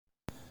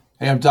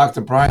Hey, I'm Dr.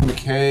 Brian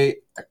McKay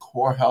at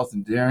Core Health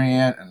in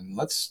Darien, and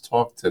let's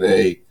talk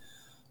today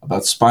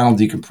about spinal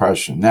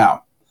decompression.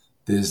 Now,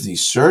 there's the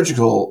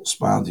surgical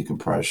spinal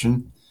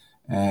decompression,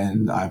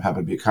 and I'm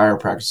happy to be a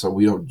chiropractor, so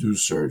we don't do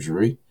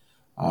surgery.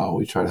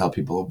 We try to help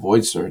people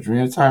avoid surgery,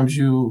 and at times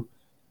you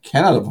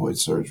cannot avoid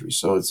surgery,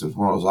 so it's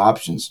one of those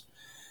options.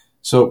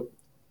 So,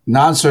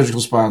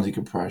 non-surgical spinal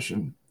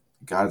decompression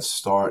got its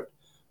start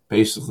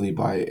basically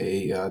by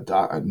a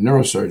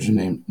neurosurgeon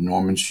named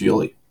Norman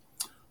Shealy.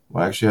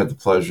 Well, I actually had the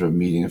pleasure of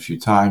meeting a few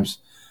times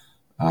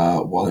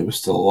while he was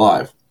still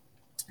alive.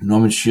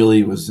 Norman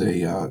Shealy was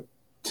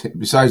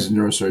besides a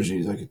neurosurgeon,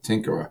 he's like a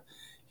tinkerer.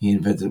 He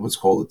invented what's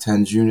called a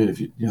TENS unit.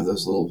 If you know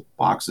those little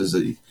boxes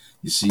that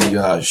you see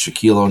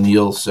Shaquille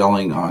O'Neal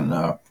selling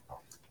on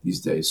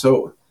these days.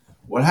 So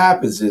what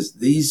happens is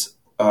these,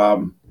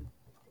 for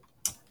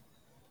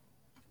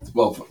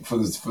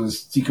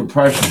this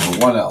decompression, for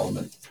one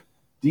element,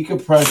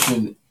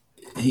 decompression.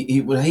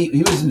 He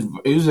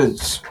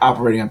was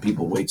operating on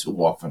people way too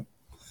often,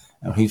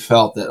 and he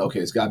felt that okay,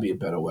 it's got to be a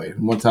better way.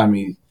 And one time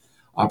he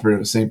operated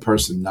on the same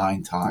person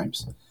 9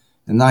 times,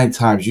 and 9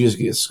 times you just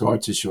get scar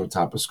tissue on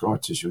top of scar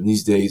tissue. And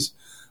these days,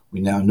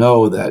 we now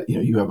know that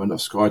you have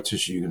enough scar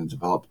tissue, you're going to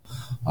develop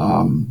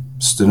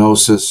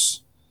stenosis,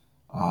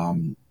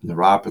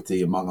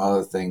 neuropathy, among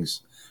other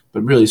things.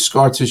 But really,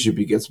 scar tissue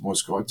begets more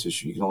scar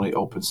tissue. You can only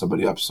open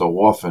somebody up so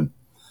often,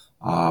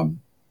 and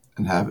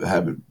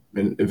have it.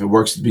 If it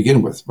works to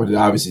begin with, but it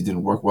obviously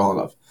didn't work well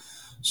enough.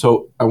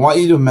 So I want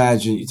you to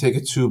imagine you take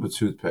a tube of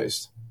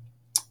toothpaste.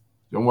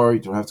 Don't worry,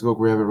 you don't have to go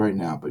grab it right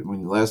now. But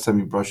when the last time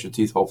you brushed your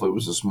teeth, hopefully it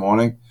was this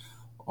morning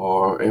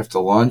or after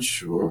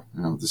lunch or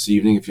this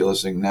evening if you're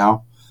listening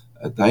now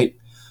at night,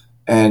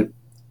 and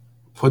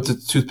put the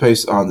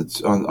toothpaste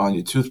on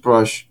your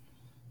toothbrush,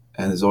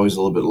 and there's always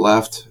a little bit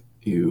left.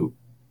 You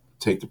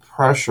take the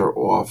pressure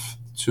off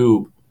the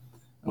tube,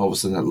 and all of a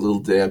sudden that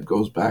little dab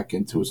goes back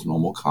into its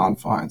normal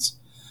confines.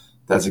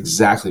 That's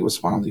exactly what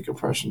spinal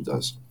decompression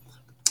does.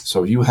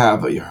 So if you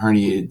have a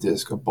herniated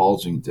disc, a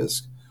bulging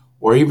disc,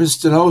 or even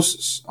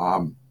stenosis,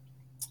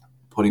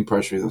 putting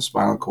pressure either on the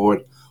spinal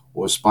cord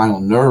or spinal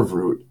nerve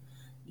root,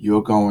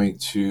 you're going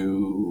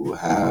to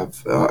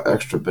have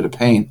extra bit of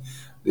pain.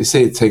 They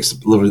say it takes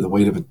literally the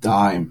weight of a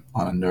dime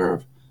on a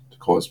nerve to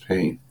cause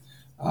pain.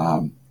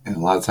 And a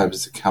lot of times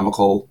it's a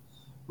chemical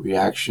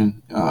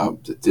reaction.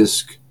 The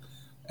disc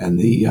and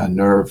the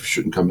nerve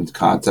shouldn't come into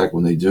contact.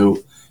 When they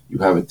do, you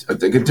have a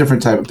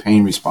different type of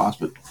pain response.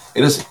 But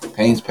hey, listen,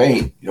 pain's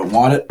pain. You don't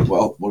want it?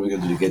 Well, what are we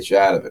going to do to get you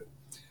out of it?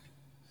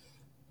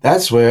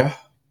 That's where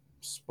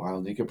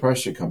spinal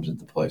decompression comes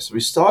into play. So we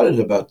started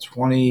about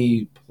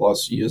 20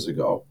 plus years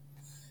ago.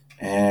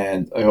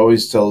 And I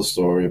always tell a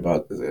story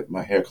about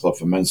my hair club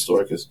for men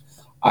story because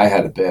I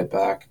had a bad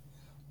back.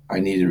 I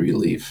needed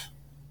relief.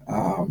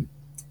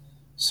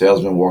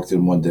 Salesman walked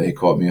in one day,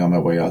 caught me on my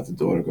way out the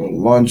door to go to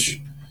lunch,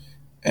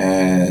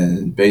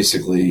 and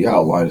basically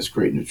outlined his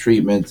great new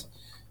treatment.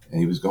 And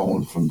he was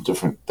going from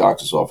different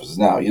doctor's offices.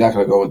 Now, you're not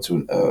going to go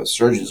into a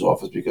surgeon's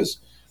office because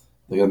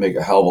they're going to make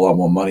a hell of a lot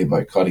more money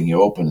by cutting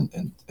you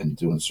open and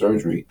doing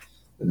surgery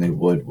than they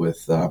would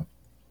with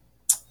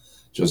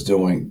just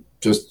doing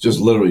this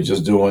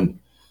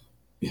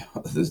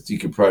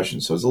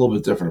decompression. So it's a little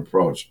bit different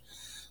approach.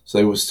 So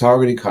he was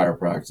targeting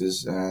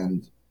chiropractors,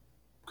 and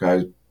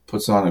guy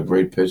puts on a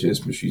great pitch.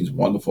 His machine's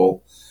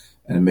wonderful,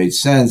 and it made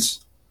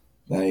sense.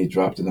 Then he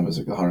dropped the numbers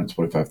like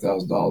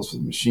 $125,000 for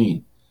the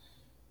machine.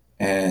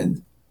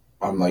 And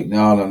I'm like,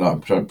 no.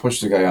 I'm trying to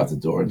push the guy out the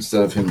door.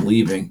 Instead of him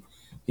leaving,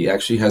 he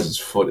actually has his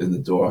foot in the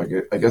door.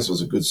 I guess it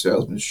was a good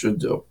salesman should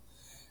do.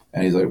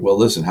 And he's like, well,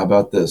 listen, how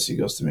about this? He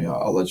goes to me,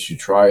 I'll let you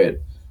try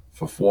it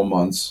for 4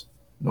 months,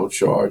 no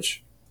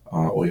charge.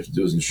 All you have to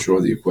do is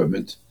insure the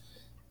equipment,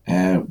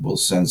 and we'll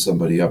send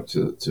somebody up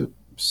to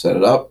set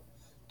it up,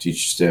 teach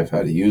your staff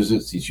how to use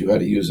it, teach you how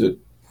to use it.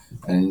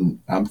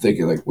 And I'm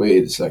thinking, like,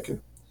 wait a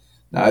second.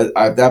 Now,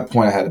 at that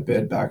point, I had a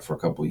bad back for a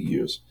couple of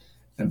years.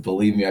 And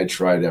believe me, I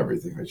tried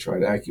everything. I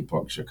tried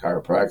acupuncture,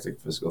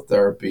 chiropractic, physical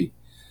therapy,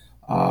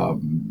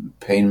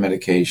 pain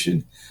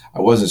medication. I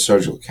was a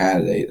surgical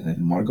candidate, and I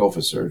didn't want to go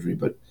for surgery,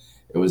 but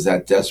it was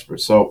that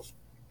desperate. So,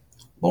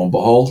 lo and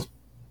behold,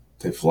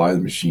 they fly the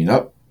machine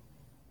up,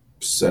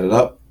 set it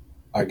up.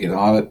 I get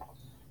on it.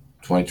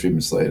 20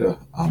 treatments later,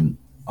 I'm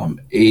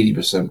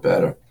 80%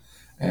 better.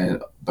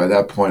 And by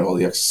that point, all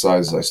the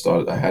exercises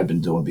I had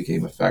been doing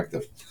became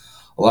effective.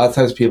 A lot of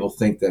times people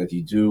think that if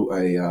you do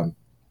I've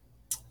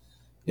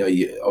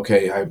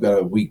got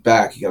a weak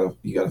back, you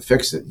got to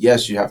fix it.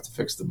 Yes, you have to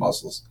fix the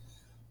muscles.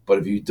 But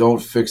if you don't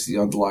fix the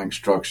underlying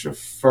structure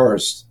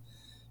first,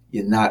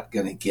 you're not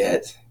going to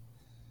get,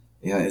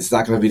 it's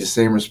not going to be the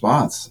same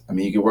response. I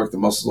mean, you can work the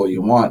muscles all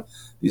you want.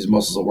 These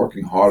muscles are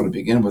working hard to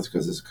begin with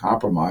because there's a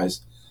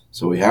compromise.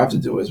 So what we have to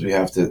do is we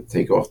have to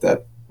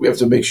we have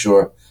to make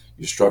sure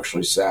you're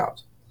structurally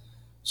sound.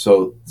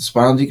 So the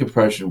spinal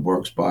decompression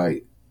works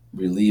by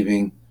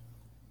relieving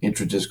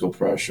intradiscal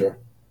pressure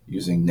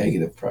using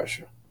negative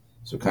pressure.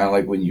 So kind of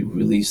like when you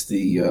release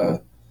the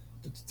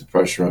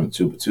pressure on a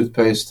tube of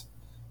toothpaste,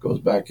 goes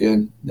back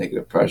in,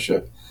 negative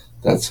pressure.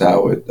 That's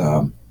how it.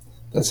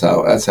 That's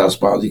how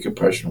spinal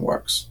decompression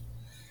works.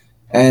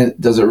 And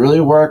does it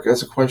really work?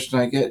 That's a question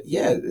I get.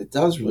 Yeah, it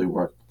does really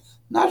work.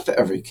 Not for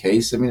every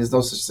case. I mean, there's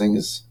no such thing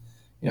as,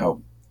 you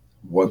know,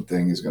 one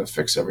thing is going to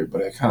fix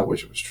everybody. I kind of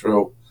wish it was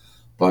true.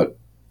 But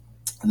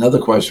another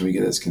question we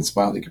get is, can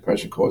spinal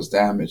decompression cause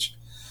damage?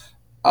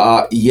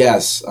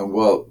 Yes.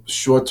 Well,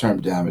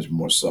 short-term damage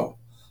more so,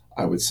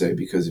 I would say,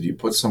 because if you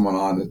put someone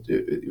on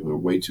it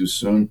way too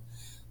soon,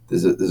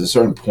 there's a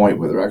certain point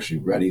where they're actually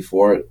ready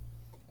for it,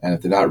 and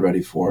if they're not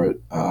ready for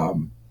it,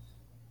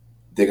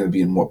 they're going to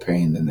be in more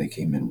pain than they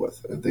came in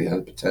with. They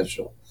had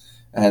potential,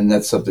 and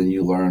that's something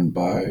you learn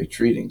by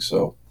treating.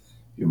 So,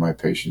 you're my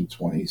patient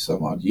 20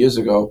 some odd years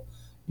ago,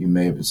 you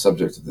may have been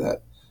subject to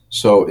that.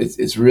 So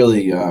it's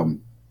really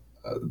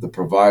the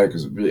provider,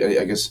 because really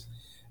I guess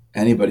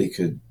anybody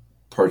could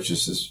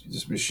purchase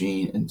this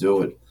machine and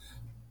do it,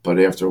 but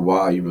after a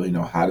while, you really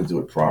know how to do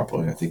it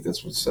properly. And I think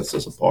that's what sets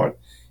us apart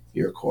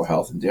here at Core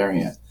Health and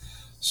Darien.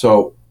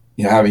 So,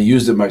 having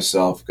used it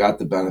myself, got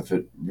the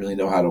benefit, really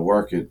know how to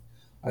work it,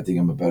 I think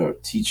I'm a better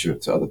teacher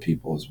to other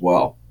people as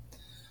well.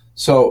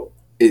 So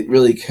it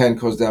really can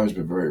cause damage,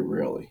 but very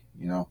rarely.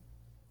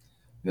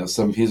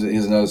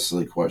 Here's another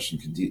silly question: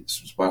 can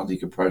spinal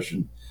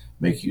decompression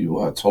make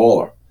you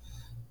taller?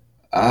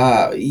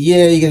 Yeah,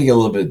 you're gonna get a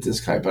little bit of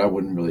disc height, but I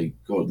wouldn't really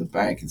go to the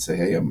bank and say,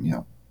 "Hey, I'm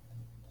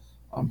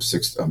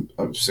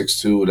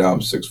 6'2", now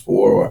I'm 6'4",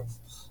 or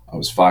I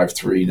was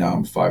 5'3", now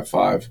I'm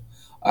 5'5".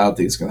 I don't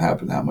think it's gonna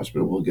happen that much,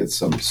 but we'll get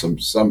some,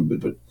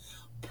 but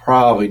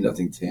probably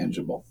nothing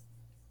tangible.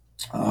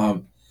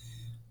 Um,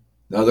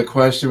 Another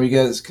question we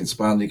get is, can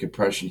spinal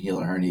decompression heal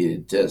a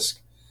herniated disc?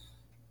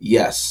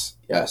 Yes,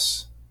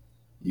 yes.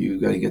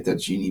 You got to get that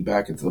genie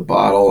back into the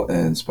bottle,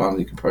 and spinal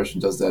decompression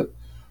does that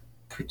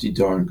pretty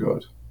darn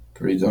good.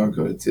 Pretty darn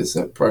good. It gets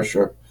that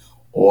pressure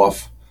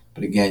off,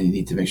 but again, you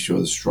need to make sure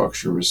the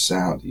structure is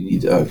sound. You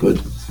need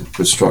good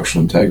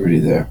structural integrity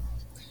there.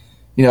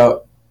 You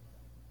know,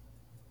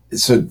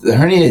 so the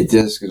herniated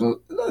disc.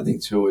 Another thing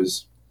too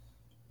is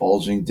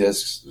bulging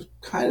discs.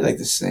 Kind of like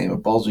the same. A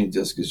bulging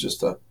disc is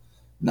just a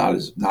not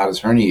as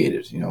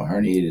herniated.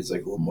 Herniated is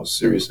like a little more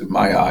serious in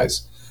my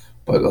eyes,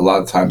 but a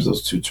lot of times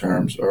those two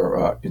terms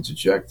are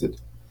interjected.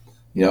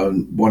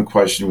 One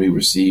question we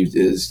received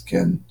is,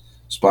 can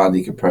spinal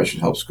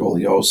decompression help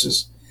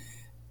scoliosis?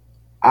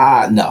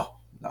 No,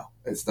 no,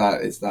 it's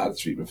not. It's not a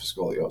treatment for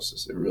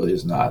scoliosis. It really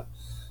is not.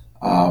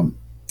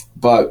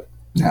 But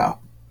now,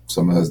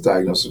 someone has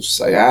diagnosed with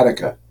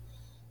sciatica.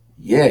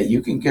 Yeah,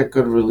 you can get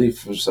good relief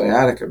from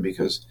sciatica,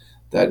 because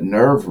that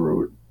nerve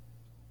root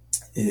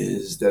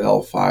is that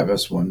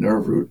L5S1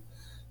 nerve root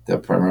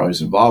that primarily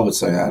is involved with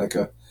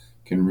sciatica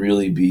can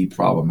really be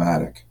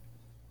problematic.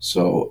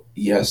 So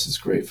yes, it's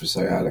great for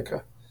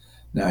sciatica.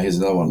 Now here's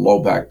another one: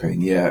 low back pain.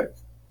 Yeah,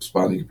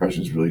 spinal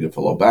decompression is really good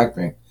for low back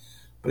pain,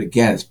 but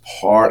again, it's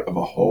part of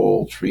a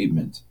whole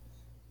treatment.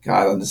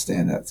 Got to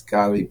understand that it's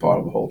got to be part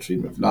of a whole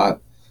treatment. If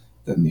not,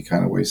 then you're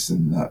kind of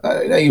wasting.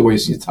 You're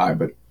wasting your time.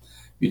 But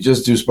if you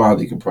just do spinal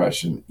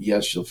decompression,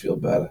 yes, you'll feel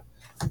better,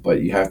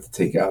 but you have to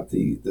take out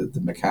the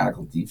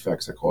mechanical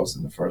defects that caused it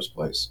in the first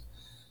place.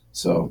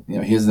 So,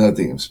 here's another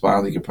thing: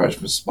 spinal decompression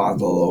for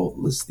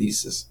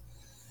spondylolisthesis.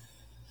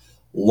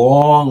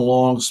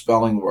 Long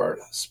spelling word: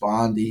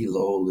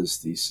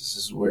 spondylolisthesis. This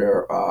is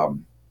where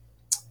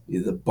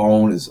the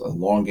bone is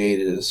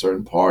elongated at a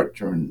certain part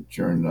during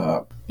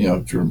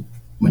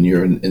when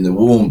you're in the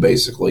womb,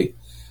 basically.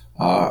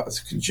 It's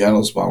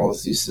congenital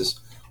spondylolisthesis,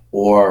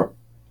 or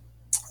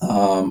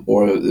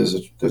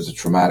there's a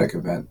traumatic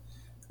event,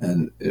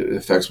 and it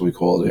affects what we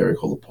call an area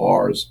called the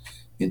pars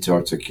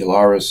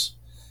interarticularis.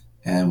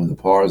 And when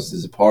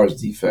there's a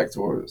pars defect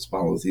or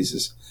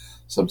spondylolisthesis,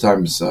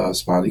 sometimes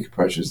spinal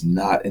decompression is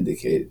not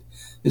indicated.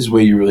 This is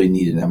where you really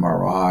need an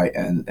MRI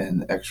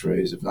and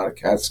X-rays, if not a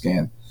CAT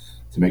scan,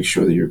 to make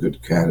sure that you're a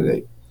good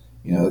candidate.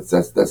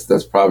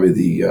 That's probably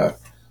the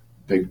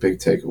big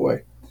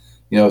takeaway.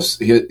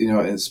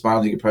 And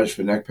spinal decompression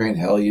for neck pain,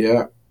 hell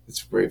yeah,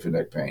 it's great for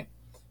neck pain.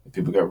 If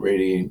people got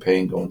radiating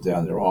pain going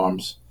down their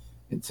arms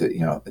into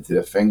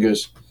their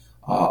fingers,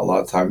 a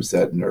lot of times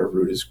that nerve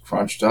root is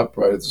crunched up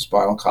right at the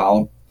spinal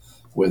column,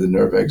 where the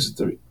nerve exits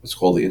what's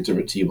called the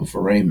intervertebral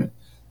foramen.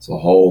 It's a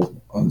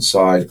hole on the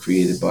side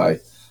created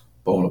by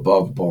bone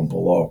above, bone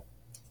below.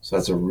 So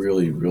that's a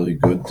really, really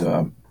good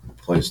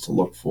place to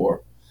look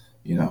for.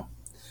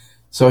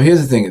 So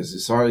here's the thing: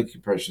 is spinal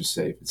decompression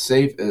safe? It's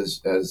safe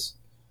as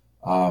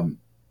the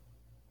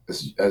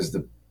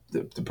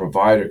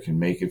provider can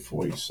make it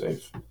for you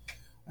safe.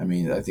 I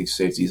mean, I think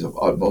safety is of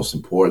utmost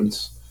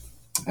importance,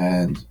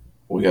 and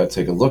what we got to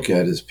take a look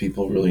at is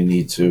people really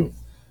need to,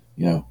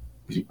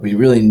 we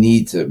really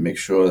need to make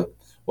sure.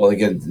 Well,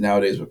 again,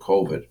 nowadays with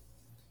COVID,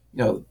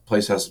 the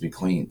place has to be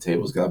clean.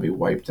 Tables got to be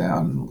wiped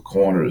down, and the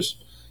corners,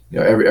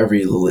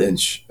 every little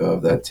inch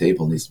of that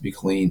table needs to be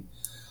clean.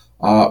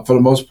 For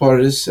the most part,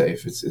 it is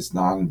safe. It's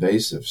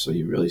non-invasive, so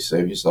you really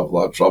save yourself a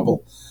lot of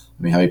trouble.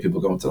 I mean, how many people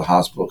go into the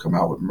hospital come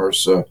out with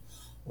MRSA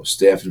or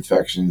staph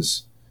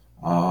infections?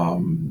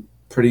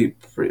 pretty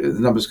the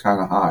number's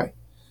kind of high.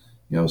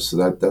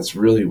 So that's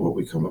really what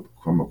we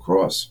come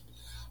across.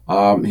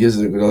 Here's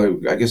another.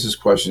 I guess this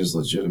question is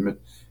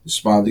legitimate. Is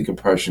spinal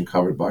decompression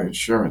covered by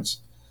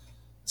insurance?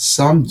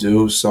 Some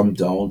do, some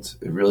don't.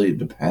 It really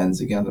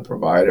depends. Again, the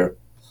provider,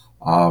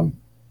 um,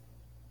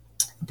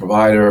 the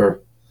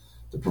provider,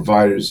 the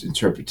provider's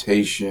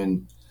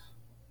interpretation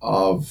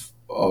of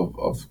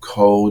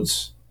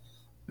codes.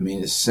 I mean,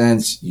 in a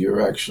sense,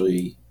 you're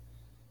actually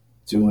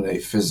doing a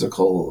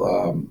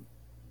physical,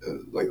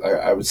 like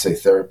I would say,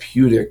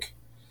 therapeutic.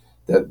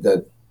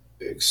 That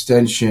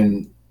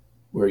extension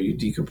where you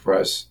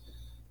decompress,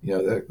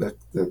 that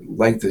the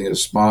lengthening of the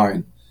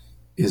spine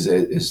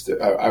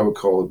I would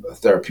call it a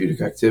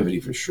therapeutic activity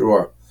for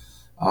sure,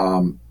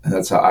 and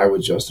that's how I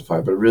would justify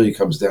it. But it really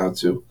comes down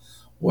to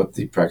what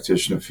the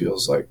practitioner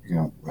feels like,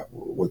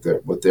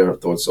 what their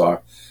thoughts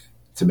are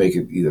to make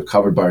it either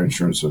covered by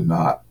insurance or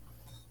not.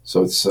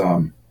 So it's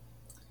the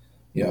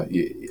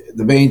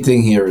main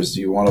thing here is,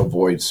 do you want to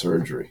avoid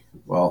surgery?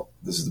 Well,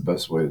 this is the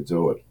best way to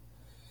do it.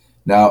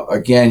 Now,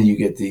 again, you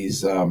get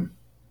these.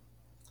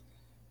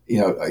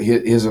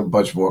 Here's a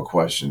bunch more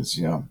questions.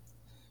 Can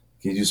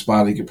you do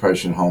spinal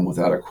decompression at home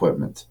without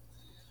equipment?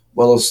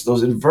 Well,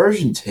 those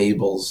inversion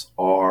tables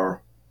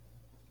are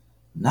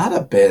not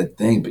a bad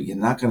thing, but you're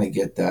not going to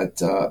get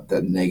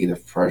that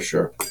negative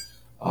pressure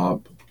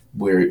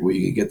where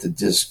you can get the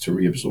disc to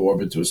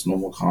reabsorb into its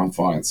normal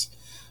confines.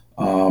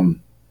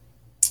 Um,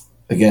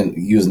 Again,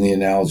 using the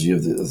analogy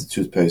of the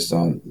toothpaste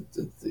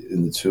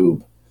in the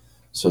tube,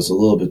 so it's a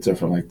little bit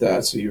different like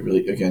that. So you're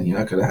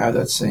not going to have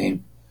that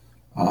same,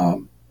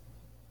 um,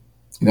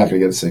 you're not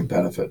going to get the same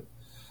benefit.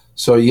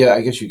 So yeah,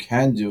 I guess you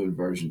can do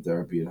inversion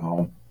therapy at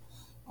home,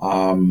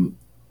 um,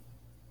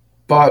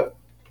 but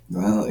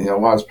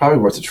it's probably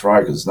worth a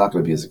try because it's not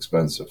going to be as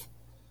expensive.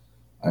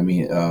 I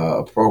mean,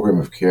 a program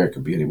of care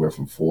could be anywhere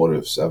from $4,000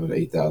 to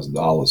 $7,000 to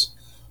 $8,000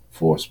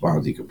 for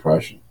spinal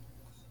decompression.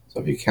 So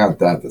if you count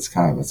that, that's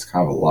kind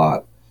of a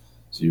lot.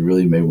 So you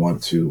really may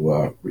want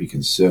to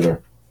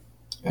reconsider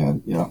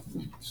and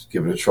just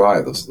give it a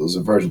try. Those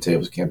inversion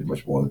tables can't be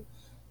much more than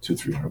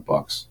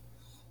 $200-300.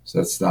 So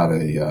that's not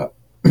a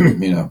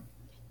Another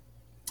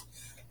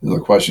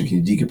question: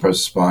 can you decompress the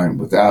spine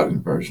without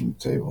inversion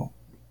table?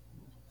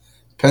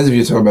 Depends if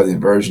you're talking about the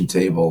inversion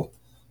table,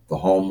 the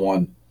home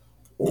one,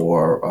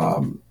 or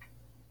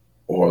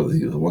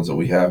the ones that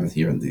we have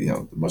here in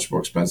the much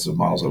more expensive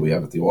models that we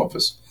have at the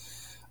office.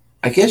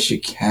 I guess you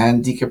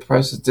can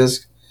decompress the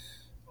disc.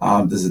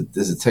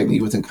 There's a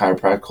technique within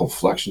chiropractic called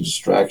flexion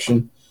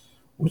distraction,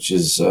 which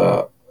is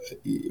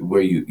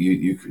where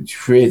you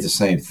create the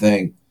same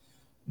thing,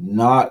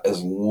 not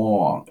as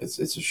long. It's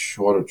a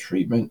shorter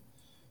treatment,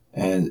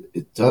 and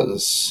it does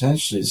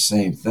essentially the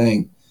same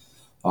thing.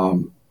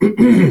 Um,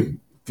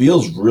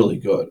 Feels really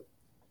good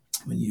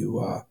when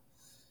you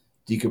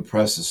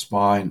decompress the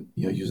spine,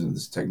 using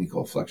this technique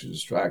called flexion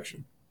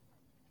distraction.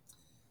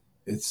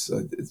 It's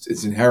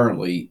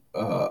inherently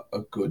a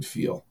good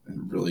feel,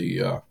 and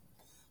really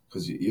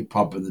because you're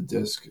pumping the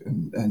disc,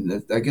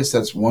 and I guess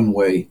that's one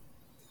way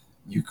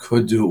you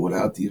could do it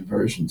without the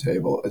inversion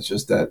table. It's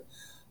just that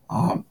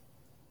um,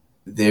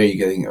 there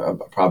you're getting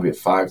probably a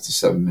 5 to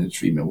 7 minute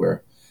treatment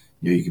where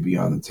you could be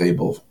on the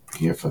table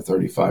here for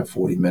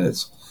 35-40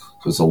 minutes,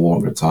 so it's a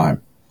longer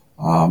time,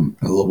 and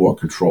a little more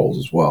controlled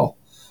as well.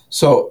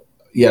 So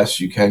yes,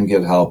 you can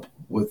get help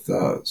with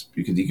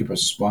you can decompress the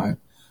spine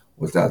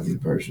without the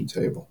inversion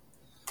table.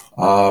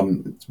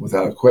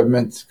 Without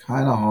equipment,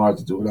 kind of hard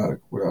to do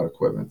without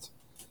equipment.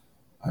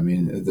 I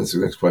mean, that's the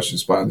next question: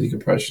 spinal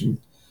decompression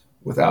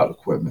without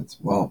equipment.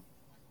 Well,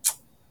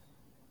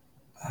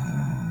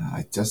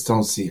 I just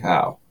don't see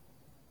how,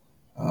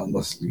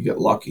 unless you get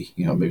lucky.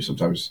 Maybe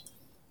sometimes,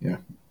 yeah.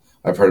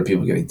 I've heard of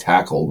people getting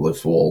tackled, they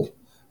fall,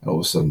 and all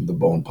of a sudden the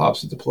bone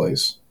pops into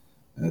place,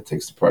 and it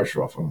takes the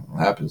pressure off. When it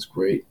happens,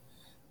 great.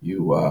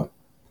 You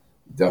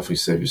definitely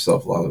save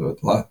yourself a lot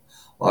of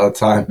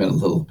time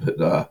and a lot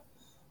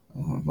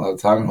of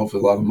time and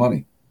hopefully a lot of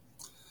money.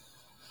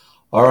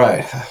 All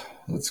right,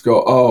 let's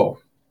go. Oh,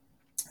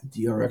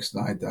 DRX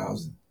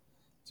 9000.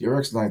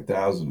 DRX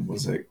 9000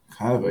 was a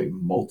kind of a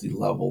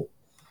multi-level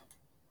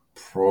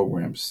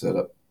program set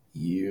up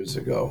years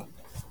ago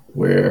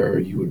where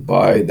you would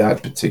buy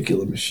that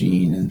particular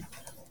machine and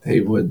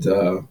they would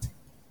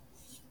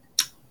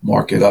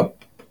mark it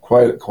up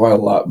quite a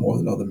lot more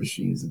than other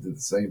machines that did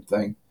the same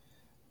thing,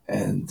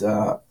 and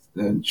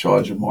then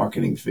charge a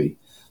marketing fee.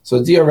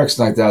 So DRX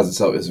 9000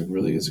 itself is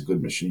a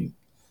good machine.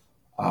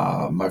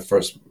 My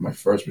first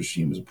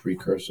machine was a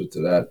precursor to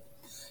that,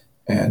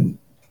 and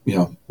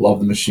love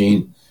the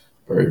machine.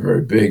 Very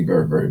very big,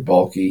 very very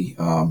bulky.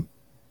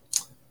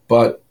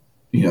 But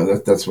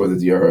that's where the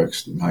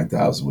DRX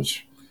 9000,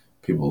 which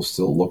people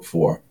still look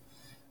for,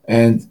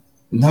 and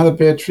not a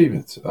bad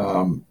treatment.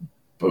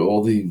 But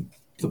all the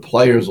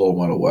players all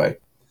went away,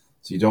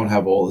 so you don't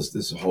have all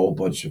this whole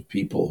bunch of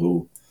people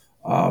who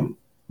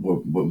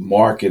were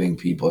marketing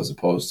people as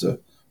opposed to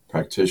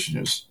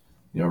practitioners,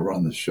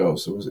 run the show.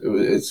 So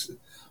it's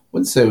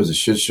wouldn't say it was a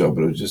shit show,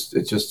 but it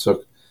just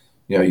took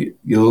you're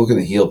looking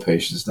to heal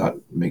patients, not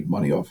make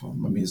money off of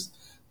them. I mean, there's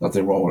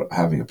nothing wrong with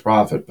having a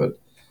profit, but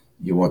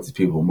you want the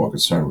people who are more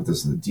concerned with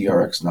this. And the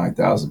DRX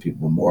 9000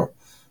 people were more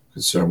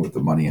concerned with the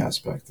money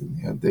aspect,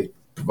 and they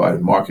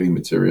provided marketing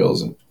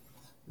materials and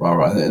rah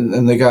rah,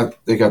 and they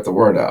got the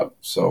word out.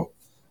 So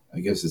I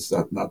guess it's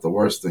not the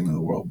worst thing in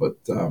the world, but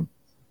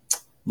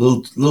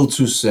little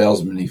too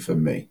salesman-y for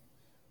me.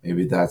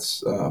 Maybe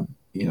that's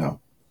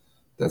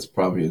that's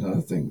probably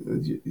another thing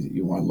that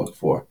you want to look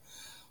for.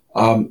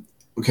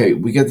 Okay,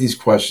 we get these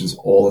questions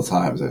all the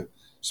time.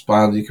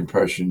 Spinal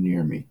decompression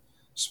near me,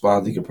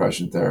 spinal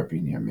decompression therapy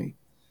near me,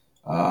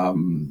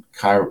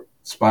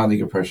 spinal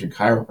decompression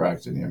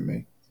chiropractor near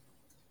me,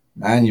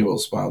 manual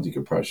spinal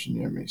decompression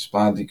near me,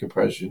 spinal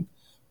decompression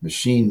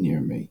machine near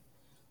me,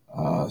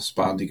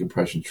 spinal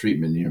decompression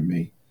treatment near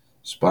me,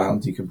 spinal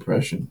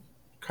decompression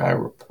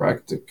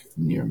chiropractic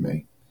near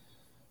me.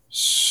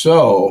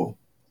 So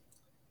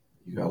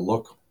you gotta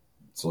look.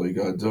 That's all you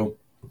gotta do.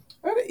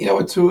 And you know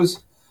what too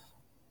is,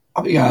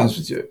 I'll be honest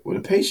with you. When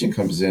a patient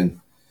comes in,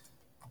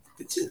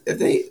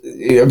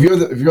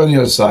 if you're on the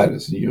other side of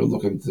this and you're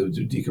looking to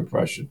do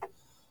decompression,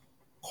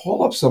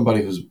 call up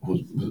somebody who's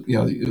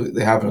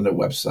they have it on their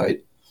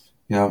website.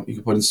 You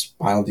can put in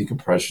spinal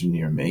decompression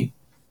near me.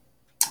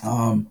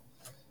 And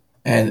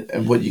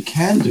what you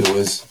can do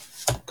is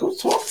go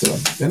talk to them.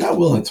 If they're not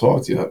willing to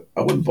talk to you,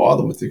 I wouldn't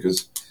bother with it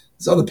because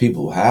there's other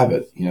people who have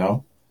it,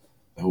 who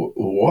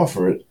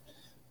offer it.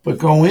 But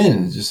go in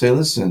and just say,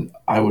 listen,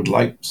 I would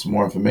like some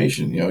more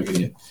information.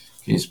 Can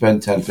you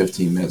spend 10,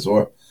 15 minutes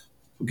or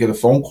get a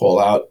phone call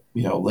out,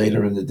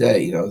 later in the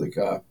day,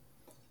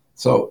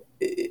 so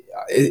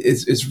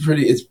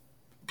it's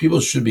people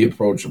should be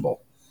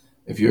approachable.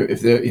 If you're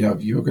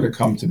going to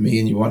come to me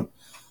and you want,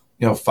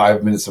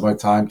 5 minutes of my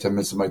time, 10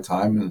 minutes of my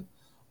time, and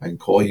I can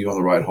call you on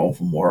the ride home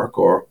from work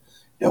or,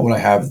 when I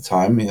have the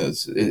time,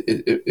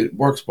 it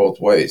works both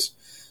ways.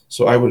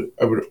 So I would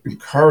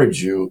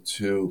encourage you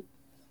to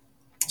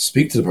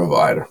speak to the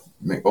provider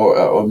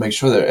or make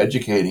sure they're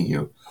educating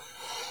you.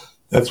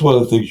 That's one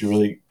of the things you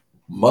really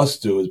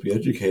must do is be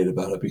educated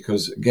about it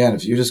because, again,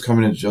 if you're just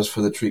coming in just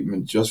for the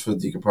treatment, just for the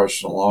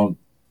decompression alone,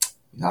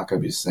 you're not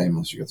going to be the same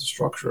unless you get the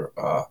structure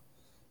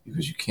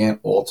because you can't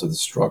alter the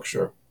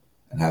structure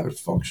and have it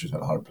function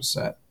at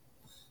 100%.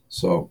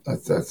 So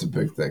that's a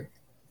big thing.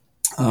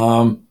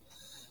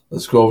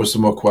 Let's go over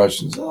some more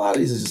questions. A lot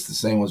of these are just the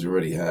same ones we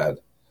already had.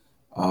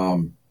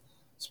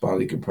 Spinal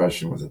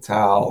decompression with a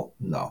towel?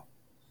 No.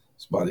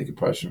 Spinal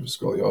decompression for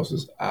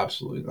scoliosis?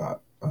 Absolutely not.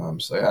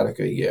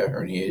 Sciatica? Yeah.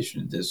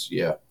 Herniation? Disc?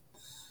 Yeah.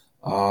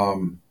 I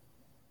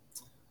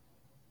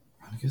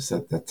guess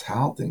that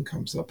towel thing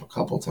comes up a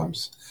couple of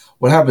times.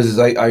 What happens is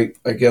I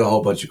get a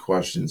whole bunch of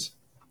questions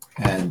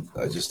and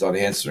I just start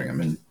answering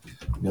them. And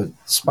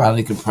spinal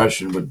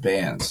decompression with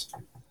bands.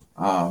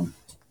 I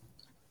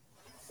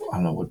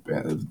don't know what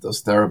band.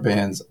 Those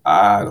TheraBands,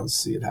 I don't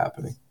see it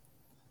happening.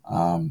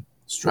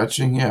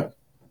 Stretching, yeah.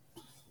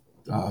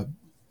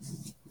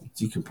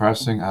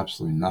 Decompressing,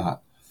 absolutely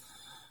not.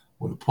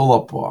 With a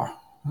pull-up bar,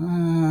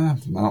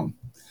 no.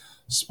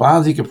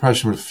 Spinal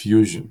decompression with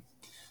fusion.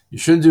 You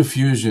shouldn't do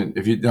fusion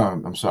if you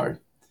don't. I'm sorry.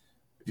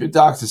 If your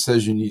doctor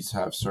says you need to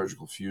have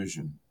surgical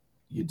fusion,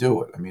 you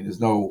do it. I mean, there's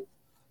no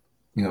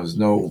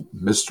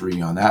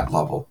mystery on that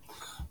level.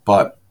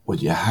 But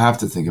what you have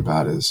to think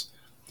about is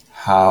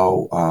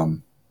how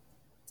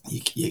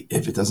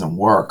if it doesn't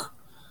work,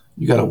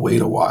 you got to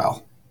wait a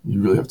while. You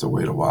really have to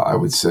wait a while. I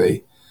would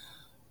say,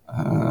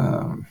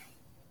 almost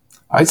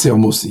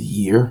a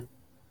year.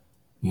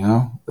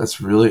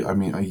 That's really,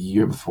 a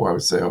year before I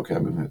would say, okay,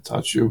 I'm going to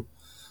touch you.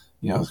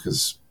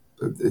 Because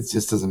it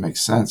just doesn't make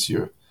sense.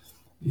 You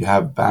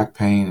have back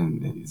pain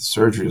and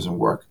surgery doesn't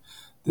work.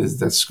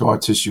 That scar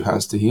tissue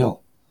has to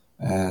heal.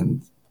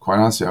 And quite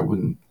honestly, I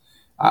wouldn't.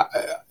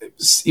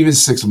 Even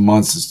 6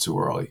 months is too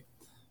early.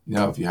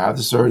 If you have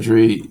the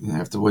surgery,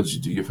 afterwards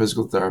you do your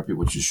physical therapy,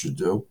 which you should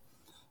do.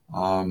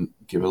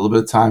 Give it a little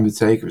bit of time to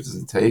take. If it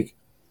doesn't take,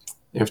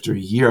 after a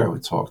year, I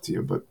would talk to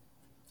you. But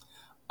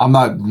I'm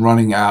not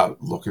running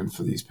out looking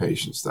for these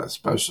patients,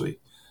 especially,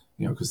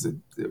 because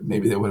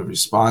maybe they would have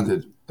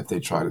responded if they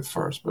tried it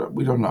first, but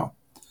we don't know.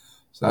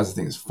 So that's the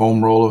thing: is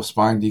foam roller,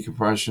 spine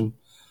decompression.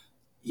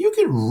 You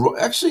can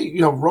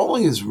actually,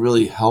 rolling is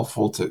really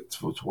helpful to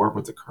work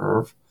with the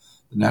curve,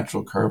 the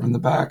natural curve in the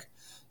back.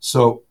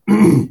 So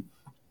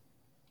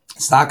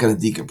it's not going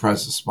to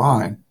decompress the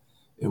spine.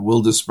 It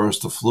will disperse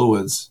the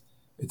fluids.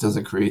 It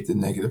doesn't create the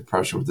negative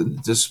pressure within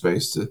the disc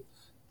space to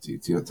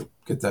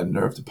get that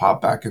nerve to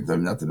pop back into,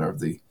 not the nerve,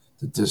 the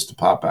disc to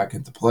pop back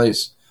into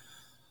place.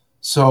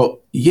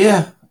 So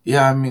yeah,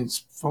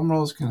 foam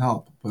rollers can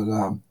help,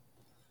 but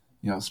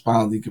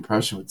spinal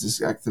decompression with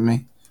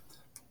discectomy,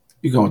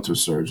 you're going to a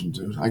surgeon,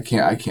 dude. I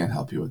can't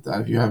help you with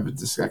that. If you have a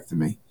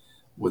discectomy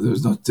where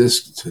there's no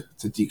disc to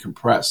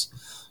decompress,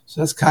 so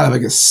that's kind of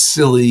like a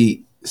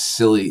silly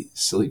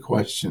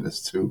question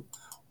as to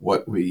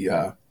what we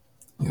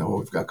what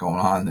we've got going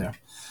on there.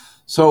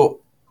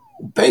 So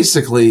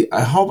basically,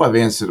 I hope I've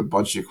answered a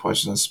bunch of your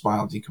questions on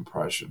spinal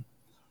decompression.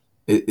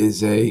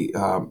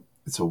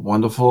 It's It's a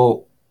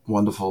wonderful,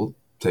 wonderful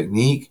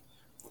technique.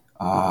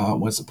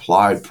 When it's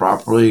applied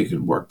properly, it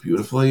can work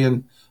beautifully.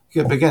 And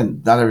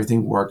again, not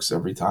everything works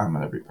every time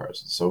on every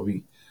person. So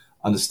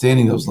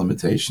understanding those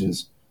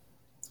limitations,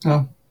 you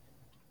know,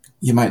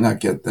 you might not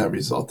get that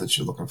result that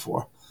you're looking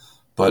for.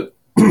 But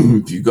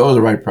if you go to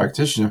the right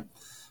practitioner,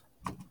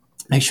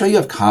 make sure you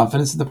have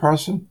confidence in the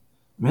person.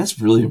 I mean, that's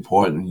really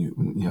important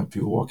when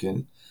people walk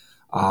in.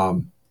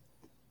 I'll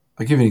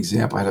give you an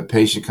example. I had a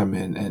patient come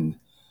in, and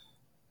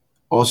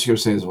all she kept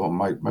saying is, well,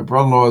 my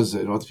brother-in-law is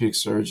an orthopedic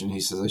surgeon. He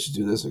says I should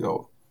do this. I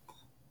go,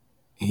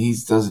 he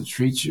doesn't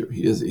treat you.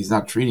 He's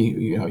not treating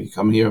you. You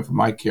come in here for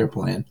my care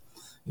plan.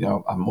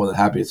 I'm more than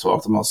happy to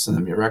talk to him. I'll send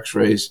him your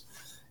x-rays.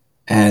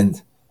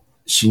 And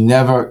she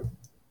never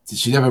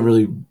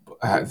really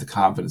had the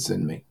confidence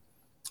in me.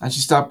 And she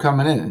stopped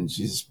coming in, and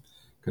she's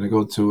going to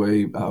go to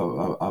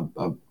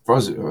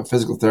a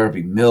physical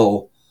therapy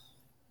mill,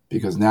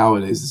 because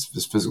nowadays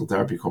this physical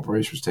therapy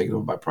corporation was taken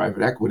over by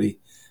private equity,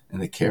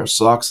 and the care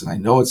sucks. And I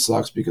know it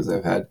sucks because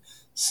I've had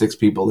 6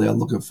 people there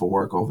looking for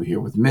work over here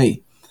with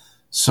me.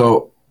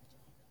 So,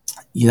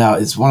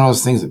 it's one of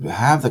those things that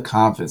have the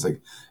confidence.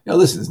 Like,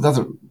 listen, there's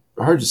nothing.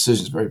 Her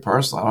decision is very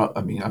personal.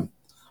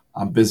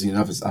 I'm busy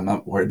enough. I'm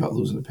not worried about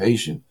losing a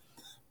patient,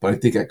 but I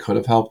think I could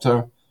have helped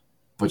her,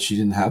 but she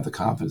didn't have the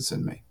confidence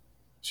in me.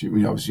 She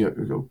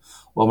go,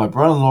 well, my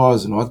brother-in-law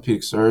is an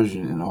orthopedic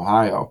surgeon in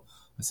Ohio.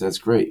 I said, that's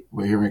great.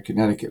 We're here in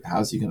Connecticut.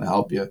 How's he going to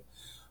help you?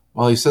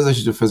 Well, he says I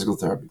should do physical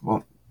therapy.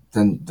 Well,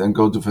 then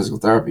go do physical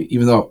therapy.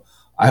 Even though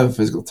I have a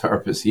physical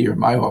therapist here in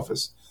my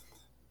office,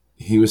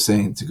 he was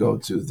saying to go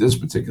to this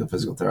particular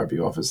physical therapy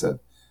office that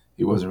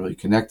he wasn't really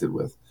connected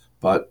with.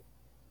 But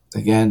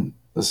again,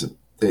 listen,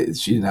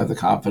 she didn't have the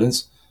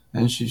confidence,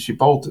 and she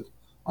bolted.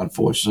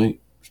 Unfortunately,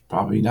 she's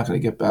probably not going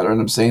to get better.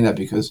 And I'm saying that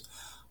because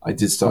I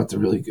did start to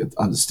really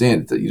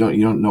understand that you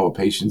don't know a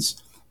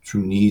patient's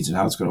true needs and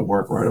how it's going to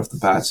work right off the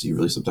bat. So you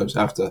really sometimes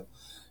have to,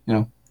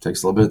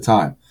 takes a little bit of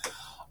time.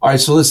 All right,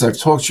 so listen, I've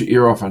talked your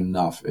ear off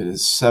enough. It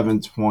is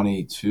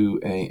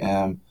 7:22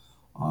 a.m.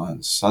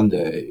 on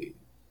Sunday,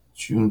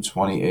 June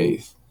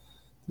 28th.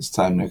 This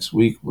time next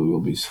week, we will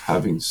be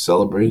having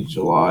celebrated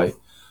July.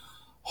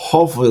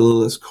 Hopefully a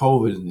little less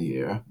COVID in the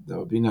air. That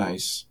would be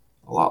nice.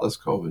 A lot less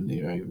COVID in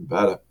the air, even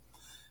better.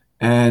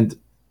 And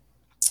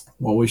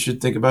what we should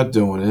think about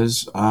doing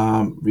is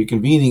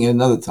reconvening at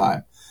another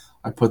time.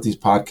 I put these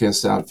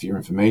podcasts out for your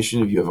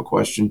information. If you have a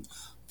question,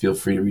 feel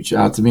free to reach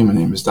out to me. My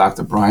name is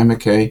Dr. Brian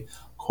McKay,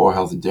 Core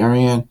Health in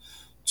Darien,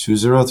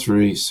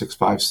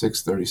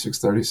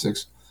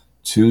 203-656-3636,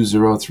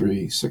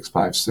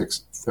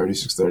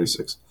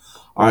 203-656-3636.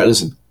 All right,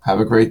 listen, have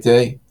a great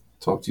day.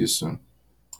 Talk to you soon.